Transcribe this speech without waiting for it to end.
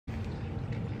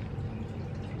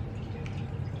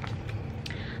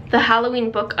The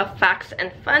Halloween Book of Facts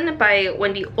and Fun by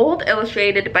Wendy Old,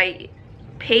 illustrated by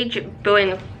Paige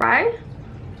Bowen-Fry.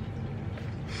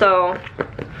 So,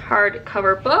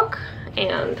 hardcover book,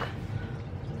 and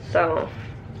so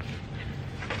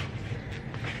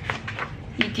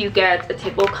you do get a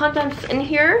table of contents in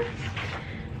here.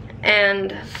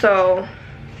 And so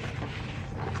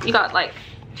you got like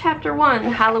chapter 1,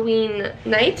 Halloween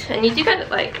night, and you do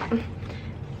get like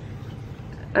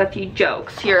a few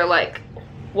jokes here, like,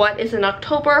 what is an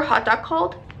October hot dog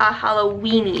called? A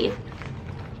Halloweenie.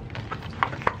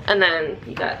 And then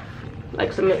you got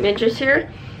like some images here.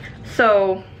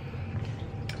 So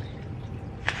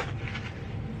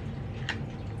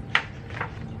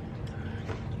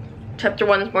chapter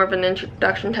 1 is more of an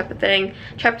introduction type of thing.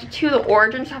 Chapter 2, the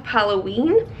origins of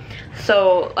Halloween.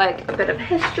 So like a bit of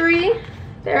history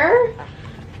there,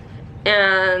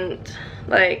 and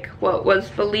like what was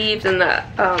believed in the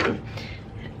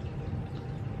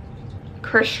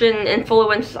Christian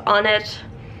influence on it.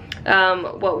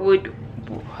 What would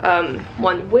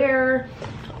one wear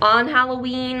on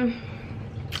Halloween?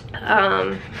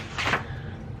 And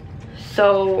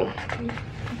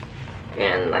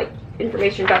like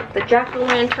information about the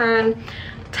jack-o'-lantern,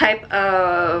 type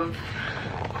of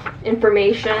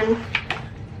information.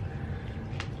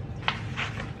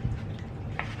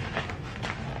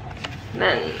 And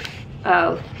then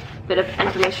a bit of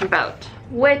information about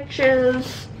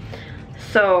witches.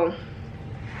 So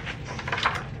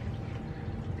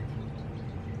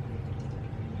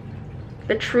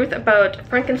the truth about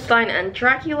Frankenstein and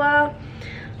Dracula.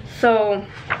 So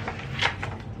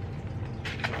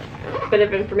a bit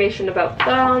of information about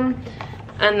them.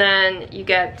 And then you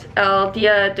get El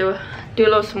Dia de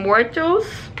los Muertos.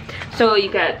 So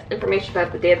you get information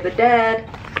about the Day of the Dead.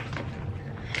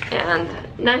 And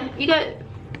then you get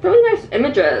really nice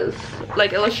images,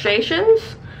 like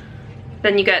illustrations.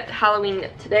 Then you get Halloween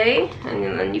today,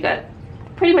 and then you get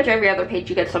pretty much every other page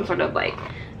you get some sort of like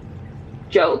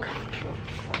joke.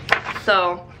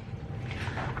 So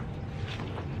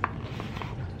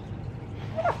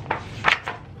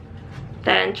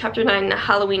then chapter 9, the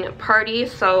Halloween party.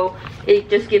 So it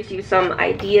just gives you some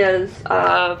ideas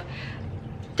of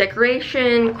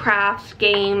decoration, crafts,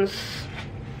 games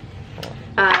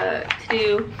to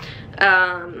do.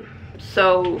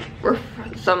 So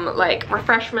some like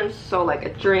refreshments, so like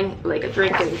a drink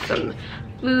and some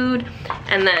food.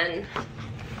 And then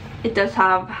it does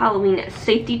have Halloween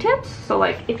safety tips. So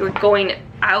like if you're going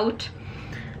out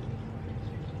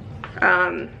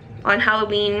on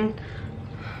Halloween,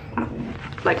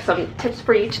 like some tips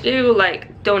for you to do,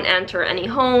 like don't enter any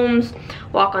homes,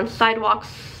 walk on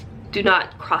sidewalks, do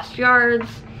not cross yards.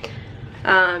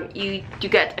 You do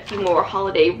get a few more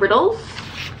holiday riddles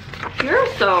here,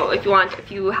 so if you want a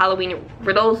few Halloween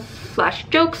riddles slash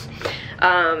jokes,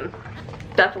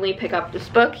 definitely pick up this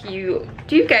book. You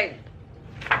do get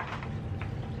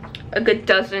a good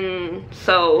dozen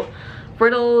so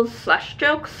riddles slash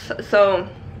jokes. So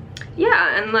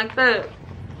yeah, and like the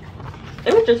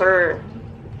images are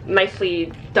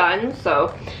nicely done.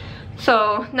 So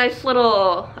nice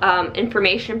little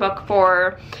information book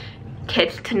for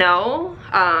kids to know.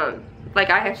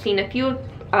 Like I have seen a few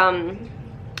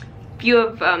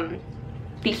of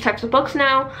these types of books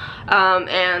now,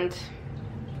 and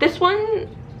this one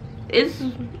is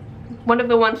one of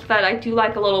the ones that I do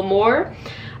like a little more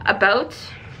about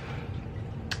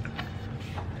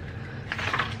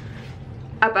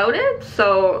it.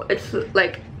 So it's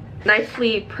like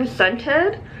nicely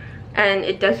presented, and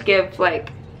it does give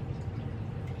like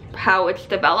how it's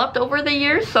developed over the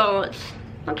years, so it's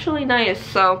actually nice.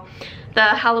 So the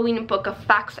Halloween Book of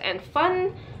Facts and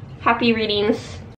Fun. Happy readings.